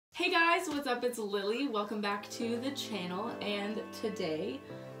Hey guys, what's up? It's Lily. Welcome back to the channel, and today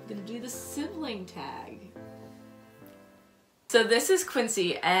I'm gonna do the sibling tag. So this is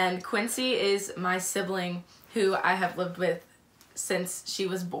Quincy, and Quincy is my sibling who I have lived with since she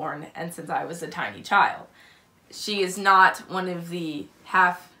was born and since I was a tiny child. She is not one of the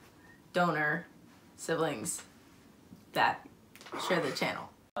half donor siblings that share the channel.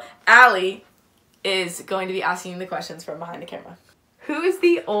 Allie is going to be asking the questions from behind the camera. Who is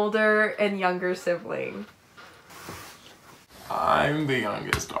the older and younger sibling? I'm the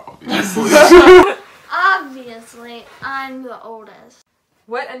youngest, obviously. Obviously, I'm the oldest.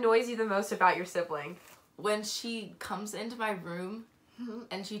 What annoys you the most about your sibling? When she comes into my room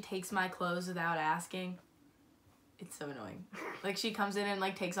and she takes my clothes without asking, it's so annoying. Like, she comes in and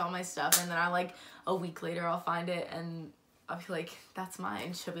like takes all my stuff, and then I like a week later I'll find it and I'll be like, that's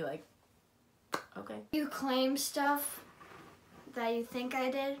mine. She'll be like, okay. You claim stuff that you think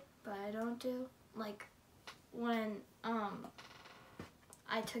I did, but I don't do. Like, when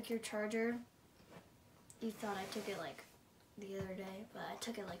I took your charger, you thought I took it like the other day, but I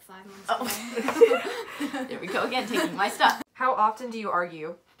took it like 5 months ago. There we go again, taking my stuff. How often do you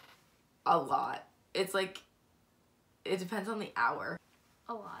argue? A lot. It's like, it depends on the hour.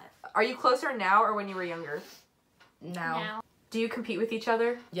 A lot. Are you closer now or when you were younger? Now. Do you compete with each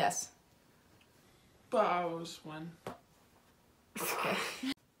other? Yes. But I was when. Okay.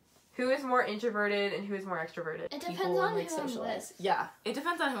 Who is more introverted and who is more extroverted? It depends People on like who I'm socialize. with. Yeah, it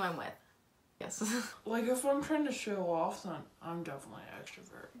depends on who I'm with. Yes. Like, if I'm trying to show off, then I'm definitely an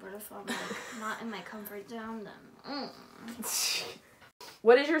extrovert. But if I'm like not in my comfort zone, then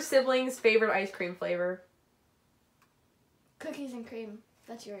What is your sibling's favorite ice cream flavor? cookies and cream.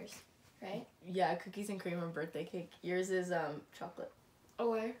 That's yours, right? Yeah, cookies and cream or birthday cake. Yours is chocolate.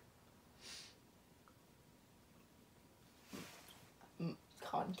 Or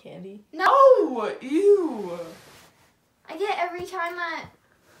Cotton candy. no, Oh, ew! I get every time at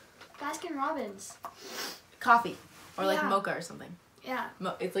Baskin Robbins. Coffee. Or like Yeah. mocha or something. Yeah,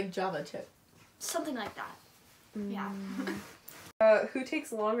 It's like Java chip. something like that. Yeah. Who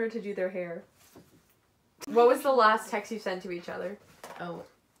takes longer to do their hair? What was the last text you sent to each other? Oh,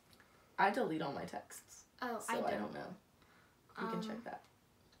 I delete all my texts. Oh, So I don't know. You can check that.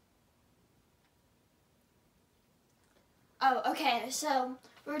 Oh, okay. So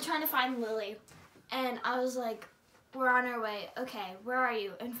we were trying to find Lily, and I was like, "We're on our way." Okay, where are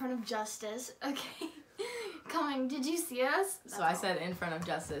you? In front of Justice. Okay, coming. Did you see us? So I said in front of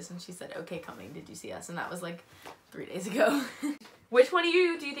Justice, and she said, okay, coming, did you see us? And that was like 3 days ago. Which one of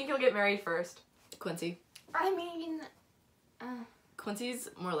you do you think you'll get married first? Quincy. I mean, Quincy's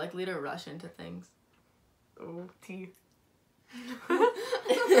more likely to rush into things. Oh, teeth.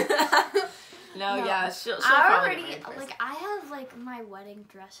 No, No. yeah, she'll I probably already get married first. like I have like my wedding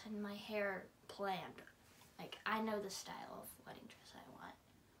dress and my hair planned. Like I know the style of wedding dress I want.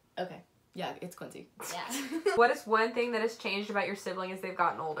 Okay, yeah, it's Quincy. Yeah. What is one thing that has changed about your sibling as they've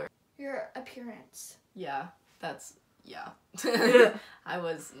gotten older? Your appearance. Yeah, that's, yeah. I don't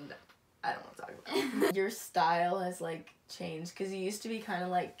want to talk about it. Your style has like changed, because you used to be kind of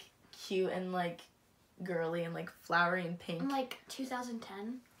like cute and like girly and like flowery and pink. I'm like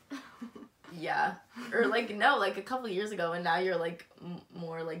 2010. Yeah, or like no, like a couple years ago, and now you're like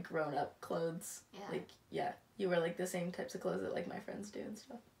more like grown up clothes. Yeah. Like, yeah, you wear like the same types of clothes that like my friends do and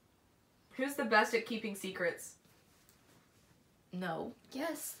stuff. Who's the best at keeping secrets? No,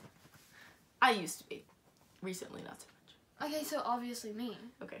 Yes. I used to be. Recently, not so much. Okay, so obviously me.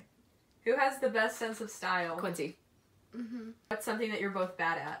 Okay. Who has the best sense of style? Quincy. What's something that you're both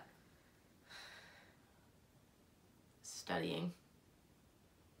bad at? Studying.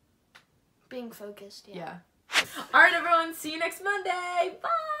 Being focused. Yeah. Yeah. All right, everyone. See you next Monday. Bye.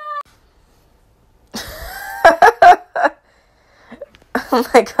 Oh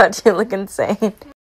my god, you look insane.